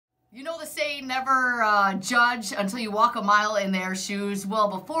You know the saying, never judge until you walk a mile in their shoes. Well,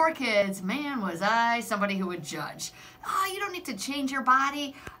 before kids, man, was I somebody who would judge. You don't need to change your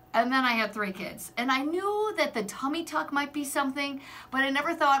body. And then I had 3 kids. And I knew that the tummy tuck might be something, but I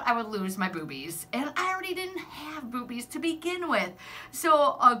never thought I would lose my boobies. And I already didn't have boobies to begin with.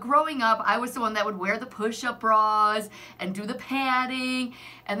 So growing up, I was the one that would wear the push-up bras and do the padding.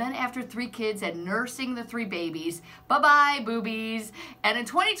 And then after 3 kids and nursing the 3 babies, bye-bye boobies. And in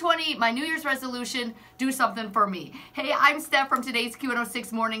 2020, my New Year's resolution, do something for me. Hey, I'm Steph from today's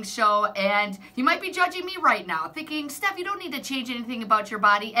Q106 morning show. And you might be judging me right now, thinking, Steph, you don't need to change anything about your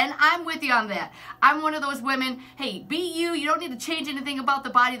body. And I'm with you on that. I'm one of those women, hey, be you. You don't need to change anything about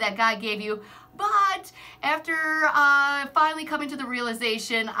the body that God gave you. But after finally coming to the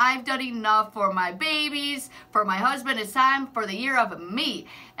realization, I've done enough for my babies, for my husband. It's time for the year of me,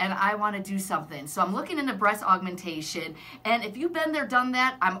 and I want to do something. So I'm looking into breast augmentation, and if you've been there, done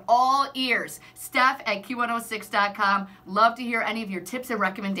that, I'm all ears. Steph at Q106.com. Love to hear any of your tips and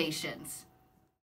recommendations.